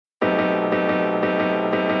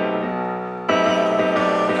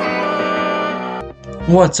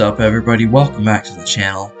What's up everybody, welcome back to the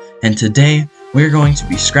channel, and today we're going to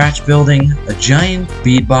be scratch building a giant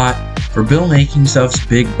bead bot for Bill Making Stuff's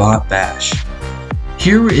Big Bot Bash.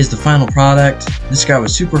 Here is the final product. This guy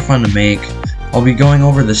was super fun to make. I'll be going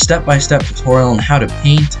over the step-by-step tutorial on how to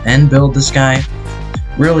paint and build this guy.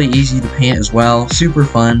 Really easy to paint as well, super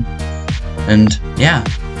fun, and yeah.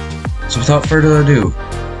 So without further ado,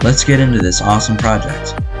 let's get into this awesome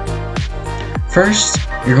project. First,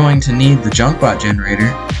 you're going to need the JunkBot generator,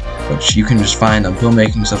 which you can just find on Bill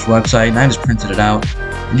Making Stuff's website, and I just printed it out.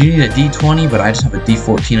 And you need a D20, but I just have a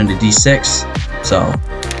D14 and a D6, so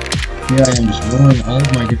here I am just rolling all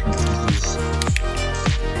of my different pieces.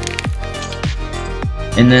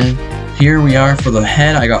 And then here we are for the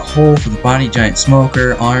head. I got hole for the body, giant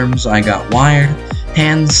smoker. Arms, I got wired.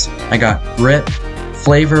 Hands, I got grip.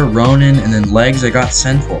 Flavor, Ronin, and then legs, I got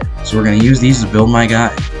Centaur. So we're going to use these to build my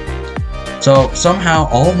guy. So somehow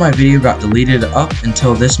all of my video got deleted up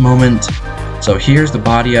until this moment. So here's the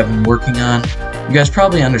body I've been working on. You guys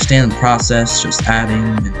probably understand the process, just adding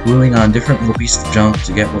and gluing on different little pieces of junk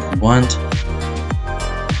to get what you want.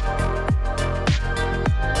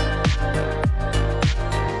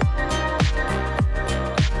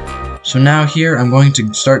 So now here I'm going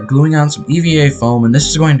to start gluing on some EVA foam, and this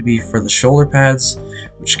is going to be for the shoulder pads,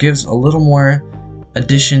 which gives a little more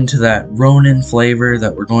addition to that Ronin flavor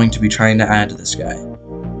that we're going to be trying to add to this guy.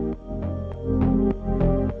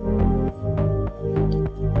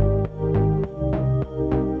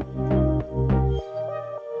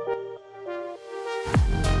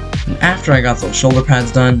 And after I got those shoulder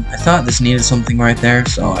pads done, I thought this needed something right there,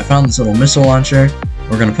 so I found this little missile launcher.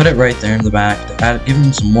 We're going to put it right there in the back to give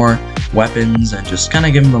him some more weapons and just kind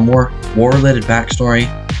of give him a more war-related backstory.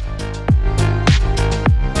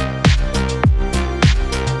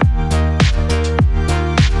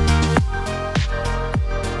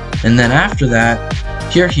 And then after that,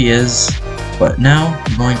 here he is, but now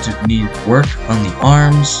I'm going to need work on the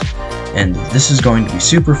arms, and this is going to be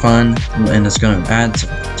super fun, and it's going to add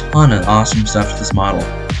a ton of awesome stuff to this model.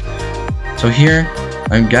 So here,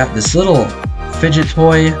 I've got this little fidget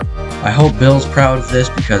toy. I hope Bill's proud of this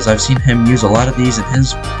because I've seen him use a lot of these in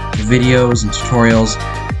his videos and tutorials,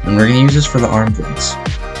 and we're going to use this for the arm joints.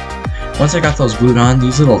 Once I got those glued on,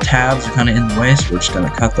 these little tabs are kind of in the way, so we're just going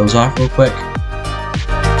to cut those off real quick.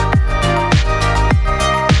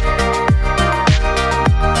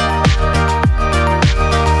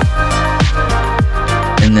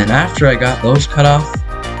 And then after I got those cut off,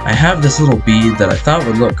 I have this little bead that I thought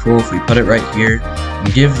would look cool if we put it right here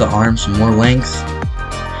and give the arm some more length.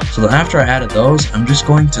 So that after I added those, I'm just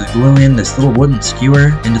going to glue in this little wooden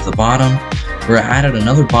skewer into the bottom where I added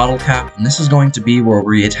another bottle cap, and this is going to be where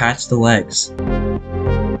we attach the legs.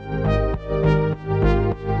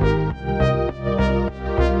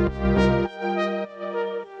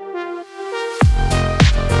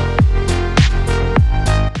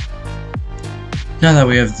 Now that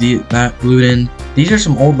we have that glued in, these are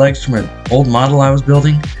some old legs from an old model I was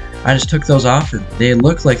building. I just took those off and they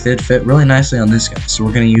look like they'd fit really nicely on this guy, so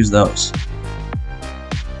we're going to use those.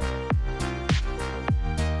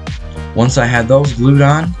 Once I had those glued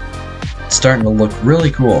on, it's starting to look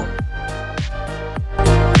really cool.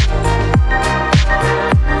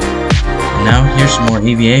 And now here's some more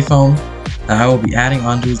EVA foam that I will be adding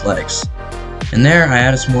onto his legs. And there I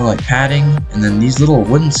added some more like padding, and then these little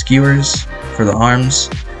wooden skewers for the arms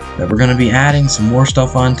that we're going to be adding some more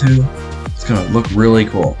stuff onto. It's going to look really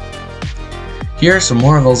cool. Here are some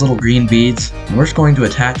more of those little green beads, and we're just going to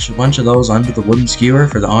attach a bunch of those onto the wooden skewer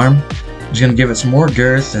for the arm. It's going to give it some more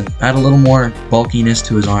girth and add a little more bulkiness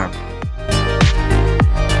to his arm.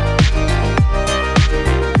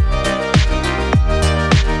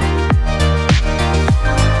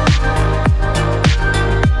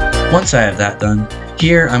 Once I have that done,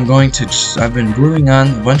 here I'm going to I've been gluing on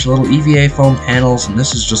a bunch of little EVA foam panels, and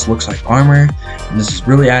this just looks like armor, and this is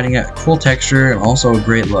really adding a cool texture and also a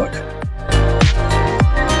great look.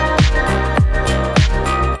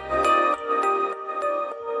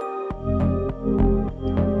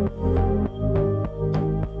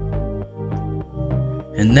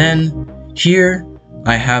 And then here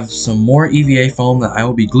I have some more EVA foam that I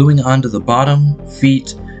will be gluing onto the bottom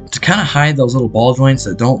feet to kind of hide those little ball joints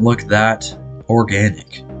that don't look that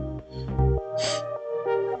organic.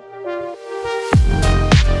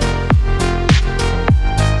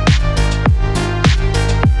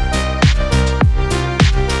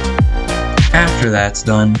 After that's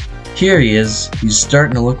done, here he is. He's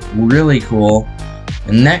starting to look really cool.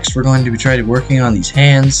 And next we're going to be trying to working on these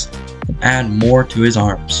hands and add more to his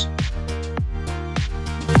arms.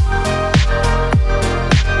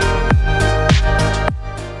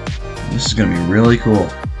 is going to be really cool.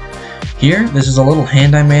 Here, this is a little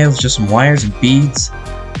hand I made with just some wires and beads.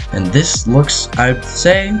 And this looks, I'd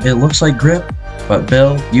say, it looks like grip, but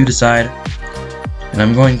Bill, you decide. And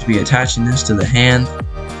I'm going to be attaching this to the hand,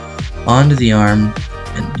 onto the arm,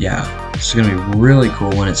 and yeah, it's going to be really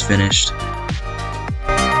cool when it's finished.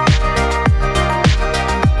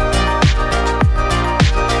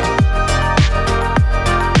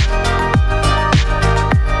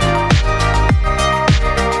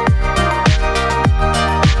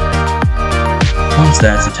 Once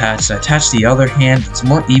that's attached, I attach the other hand with some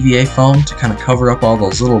more EVA foam to kind of cover up all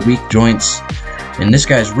those little weak joints, and this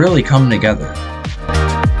guy's really coming together.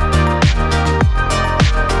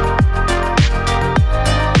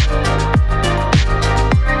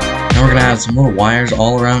 Now we're going to add some little wires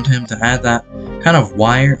all around him to add that kind of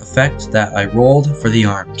wire effect that I rolled for the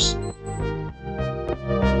arms.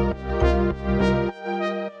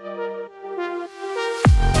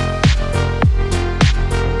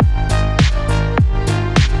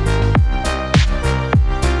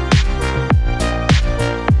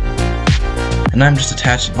 And I'm just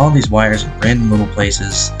attaching all these wires in random little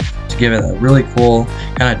places to give it a really cool,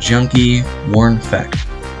 kind of junky, worn effect.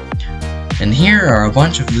 And here are a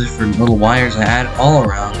bunch of different little wires I added all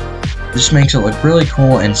around. This makes it look really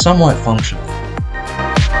cool and somewhat functional.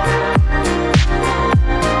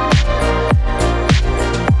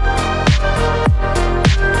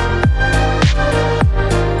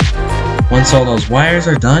 Once all those wires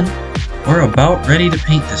are done, we're about ready to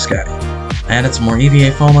paint this guy. I added some more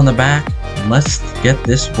EVA foam on the back. Let's get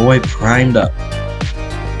this boy primed up.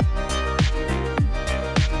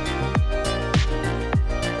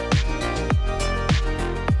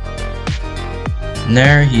 And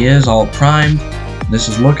there he is, all primed. This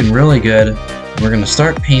is looking really good. We're going to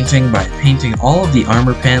start painting by painting all of the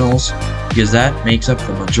armor panels because that makes up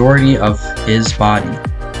the majority of his body.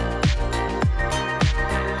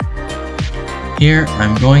 Here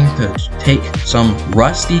I'm going to take some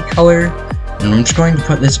rusty color, and I'm just going to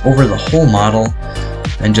put this over the whole model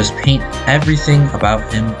and just paint everything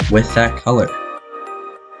about him with that color.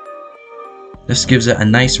 This gives it a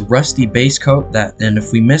nice rusty base coat and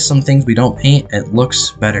if we miss some things we don't paint, it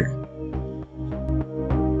looks better.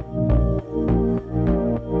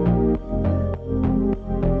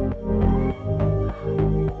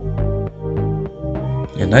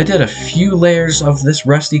 And I did a few layers of this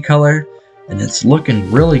rusty color and it's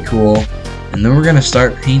looking really cool. And then we're going to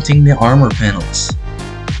start painting the armor panels.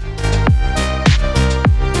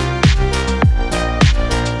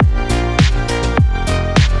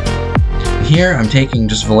 Here I'm taking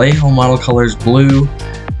just Vallejo Model Colors Blue,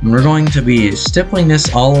 and we're going to be stippling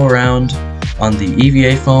this all around on the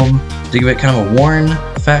EVA foam to give it kind of a worn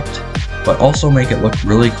effect, but also make it look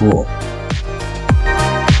really cool.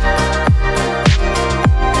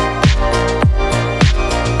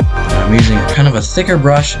 I'm using kind of a thicker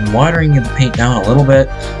brush and watering the paint down a little bit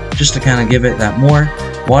just to kind of give it that more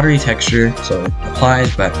watery texture so it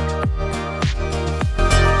applies better.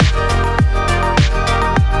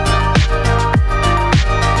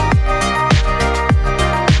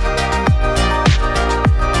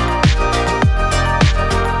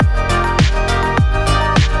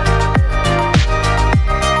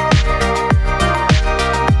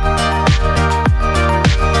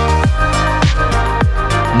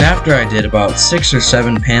 And after I did about 6 or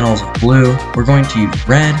 7 panels of blue, we're going to use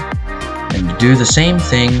red and do the same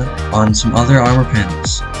thing on some other armor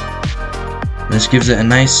panels. This gives it a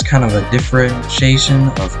nice kind of a differentiation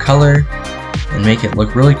of color and make it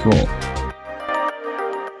look really cool.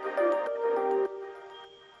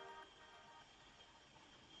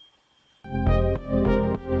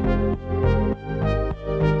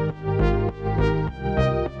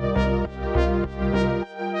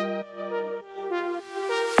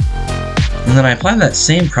 And then I applied that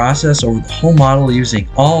same process over the whole model using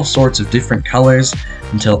all sorts of different colors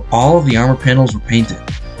until all of the armor panels were painted.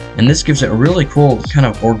 And this gives it a really cool kind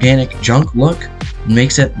of organic junk look and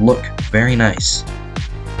makes it look very nice.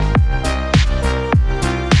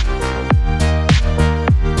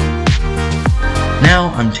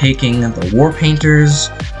 Now I'm taking the War Painters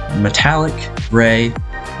metallic gray.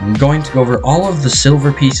 I'm going to go over all of the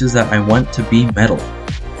silver pieces that I want to be metal.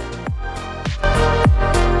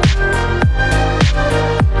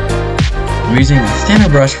 I'm using a thinner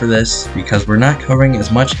brush for this because we're not covering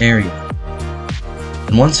as much area.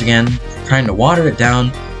 And once again, trying to water it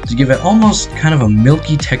down to give it almost kind of a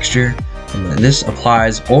milky texture, and then this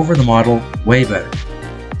applies over the model way better.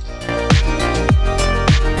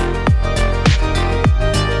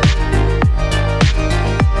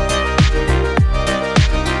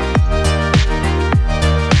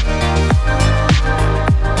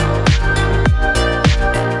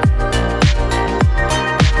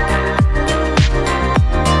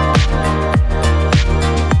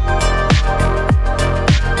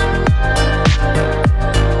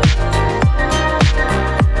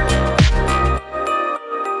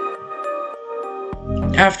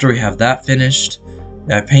 After we have that finished,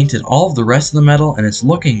 I painted all of the rest of the metal and it's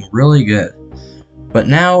looking really good. But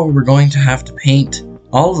now we're going to have to paint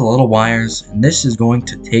all of the little wires, and this is going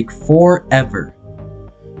to take forever.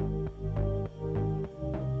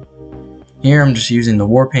 Here I'm just using the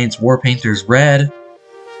War Painter's Red.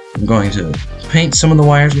 I'm going to paint some of the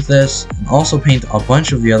wires with this, and also paint a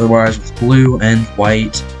bunch of the other wires with blue and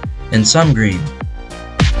white and some green.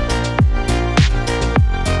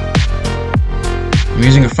 I'm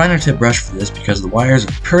using a finer tip brush for this because the wires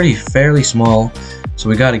are fairly small, so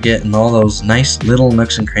we gotta get in all those nice little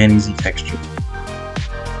nooks and crannies and texture.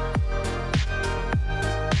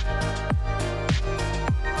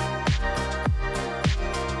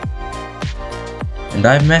 And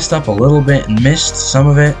I've messed up a little bit and missed some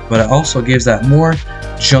of it, but it also gives that more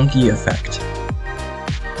junky effect.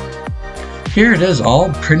 Here it is all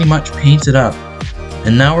pretty much painted up,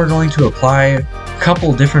 and now we're going to apply a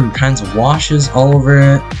couple different kinds of washes all over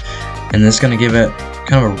it, and this is going to give it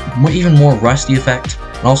kind of a even more rusty effect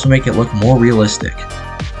and also make it look more realistic.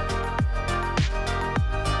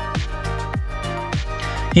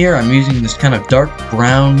 Here I'm using this kind of dark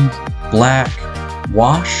brown black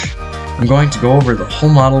wash. I'm going to go over the whole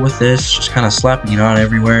model with this, just kind of slapping it on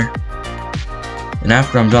everywhere. And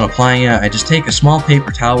after I'm done applying it, I just take a small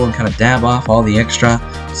paper towel and kind of dab off all the extra,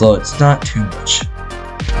 so it's not too much.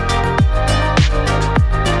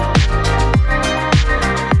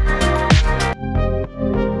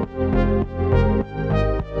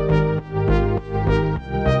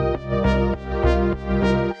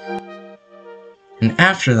 And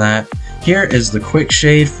after that, here is the quick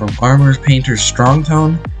shade from Armor Painter's Strong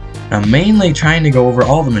Tone. I'm mainly trying to go over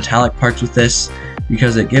all the metallic parts with this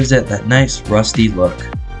because it gives it that nice rusty look.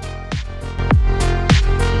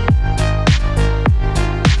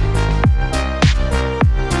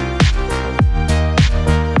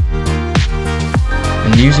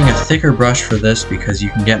 I'm using a thicker brush for this because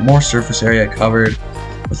you can get more surface area covered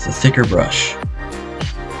with the thicker brush.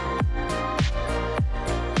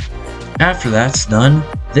 After that's done,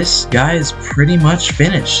 this guy is pretty much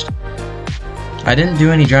finished. I didn't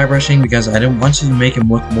do any dry brushing because I didn't want to make him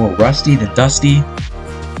look more rusty than dusty.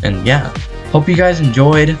 And yeah, hope you guys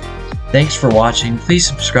enjoyed. Thanks for watching. Please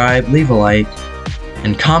subscribe, leave a like,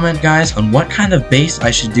 and comment, guys, on what kind of base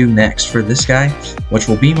I should do next for this guy, which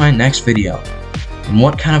will be my next video, and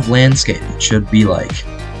what kind of landscape it should be like.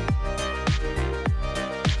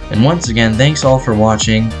 And once again, thanks all for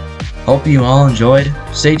watching. Hope you all enjoyed.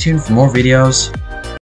 Stay tuned for more videos.